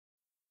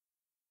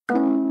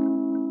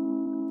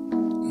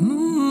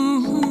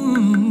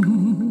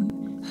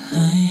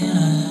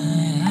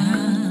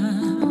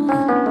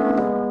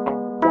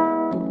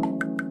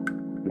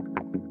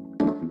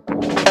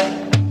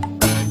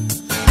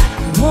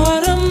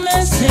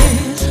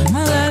message,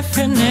 my life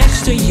right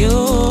next to you.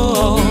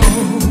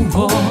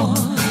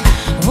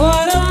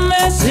 What a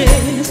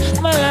message,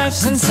 my life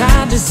since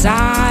I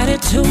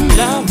decided to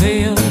love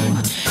you.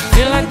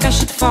 Feel like I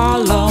should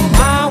follow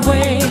my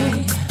way,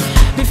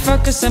 be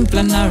focused and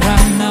plan to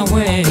run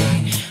away.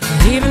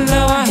 But even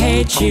though I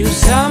hate you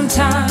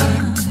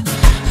sometimes,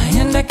 I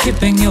end up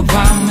keeping you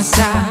by my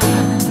side.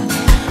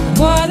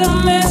 What a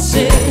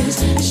message,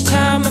 each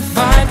time I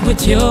fight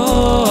with you.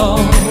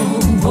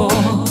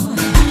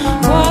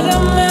 What a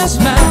mess,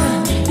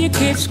 man, you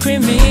keep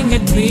screaming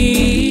at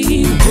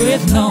me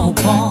with no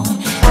point.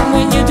 And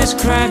when you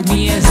describe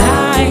me as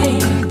I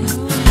hate,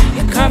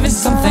 you're carving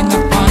something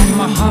upon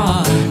my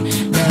heart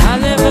that I'll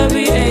never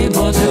be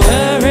able to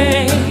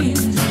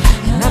erase.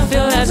 And I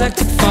feel as I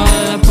could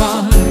fall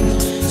apart.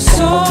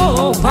 So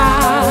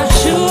I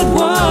should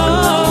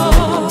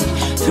walk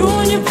through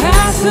new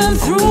paths and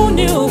through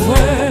new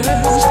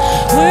worlds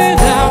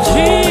without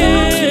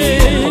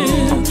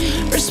you,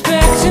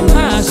 respecting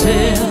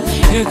myself.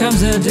 Here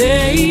comes the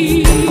day,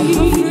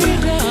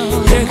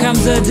 here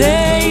comes the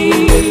day,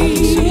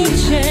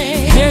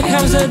 here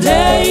comes the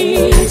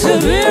day to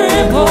be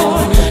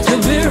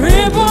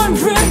reborn,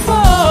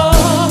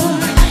 reborn.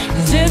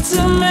 'Cause it's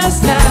a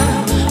mess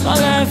now, my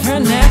life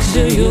right next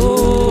to you.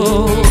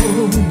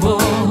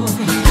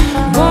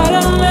 What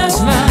a mess,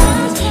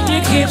 man, you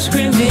keep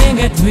screaming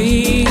at me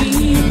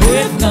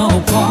with no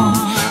point.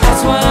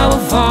 That's why I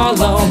will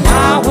follow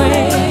my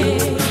way.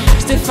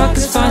 Stay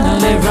focused,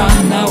 finally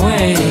run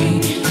away.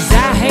 'Cause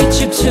I hate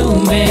you too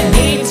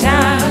many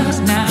times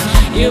now.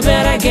 You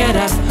better get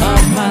out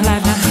of my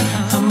life now.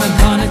 I'm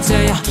gonna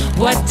tell you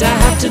what I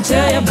have to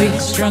tell you. Be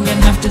strong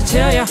enough to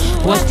tell you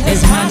what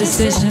is my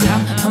decision.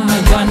 I'm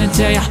gonna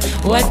tell you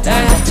what I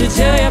have to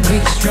tell you. Be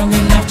strong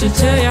enough to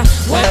tell you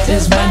what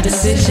is my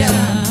decision.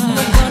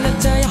 I'm gonna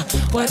tell you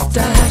what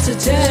I have to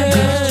tell you.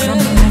 Be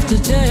strong enough to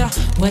tell you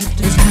what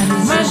is my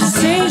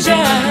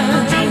decision.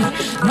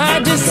 My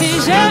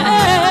decision,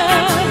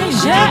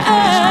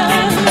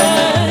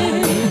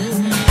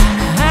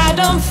 I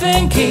don't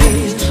think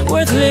it's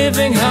worth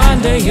living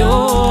under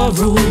your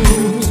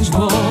rules,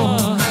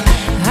 boy.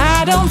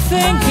 I don't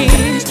think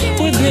it's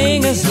worth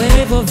being a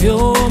slave of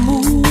your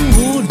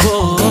mood,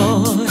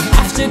 boy. I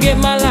have to get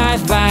my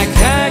life back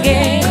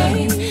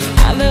again,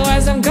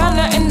 otherwise I'm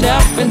gonna end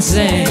up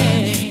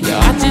insane. Your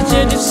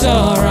attitude is so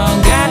wrong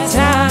at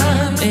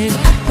times, it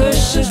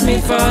pushes me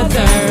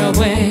further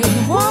away.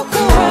 Walk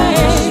away,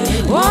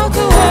 walk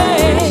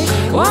away,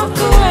 walk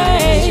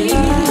away.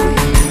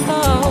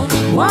 Oh,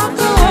 walk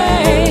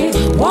away,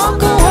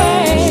 walk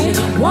away,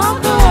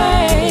 walk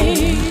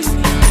away.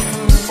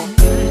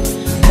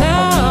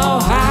 Now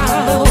I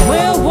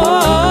will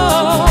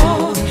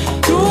walk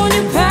through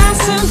new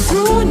paths and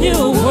through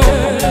new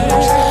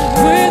worlds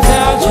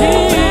without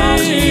you.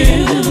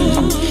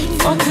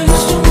 Focus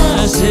to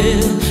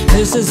myself.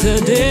 This is the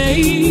day.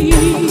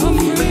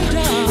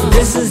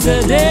 This is the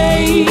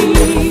day.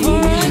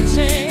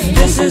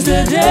 This is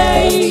the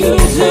day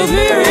to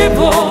be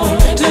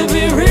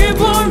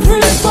reborn,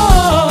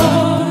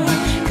 reborn.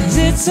 'Cause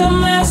it's a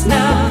mess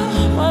now,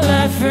 my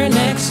life right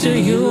next to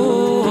you.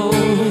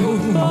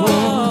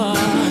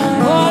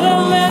 What a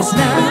mess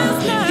now,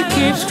 you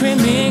keep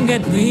screaming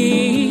at me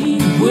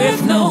with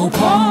no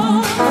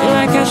point. Feel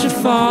like I should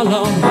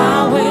follow my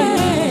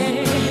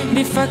way,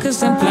 be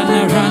focused and plan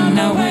to run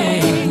away.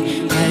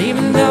 But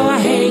even though I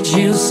hate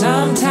you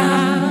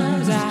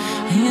sometimes,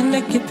 I end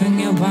up keeping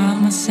you by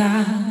my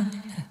side.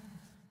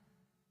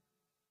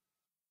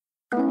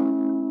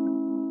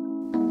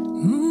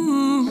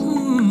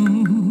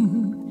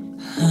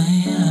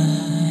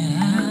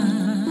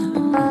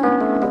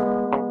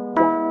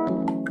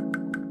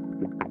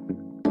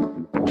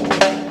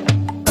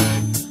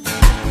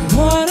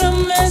 What a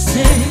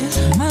message,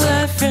 my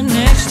life right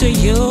next to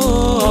you.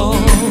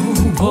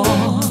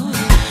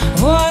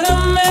 What a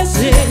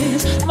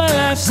message, my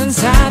life since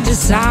I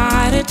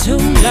decided to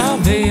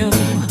love you.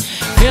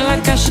 Feel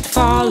like I should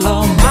follow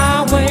my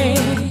way,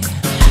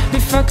 be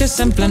focused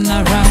and plan to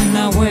run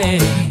away.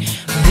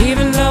 But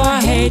even though I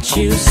hate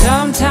you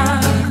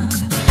sometimes,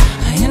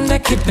 I end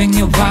up keeping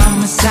you by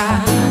my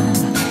side.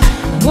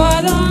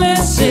 What a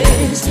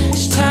message,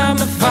 each time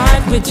I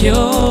fight with you.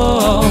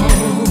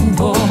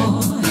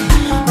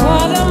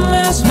 What a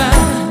mess,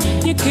 man,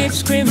 you keep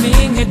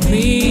screaming at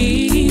me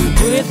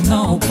with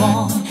no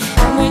point.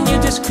 And when you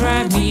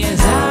describe me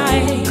as I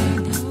hate,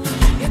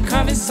 you're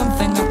carving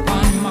something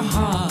upon my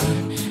heart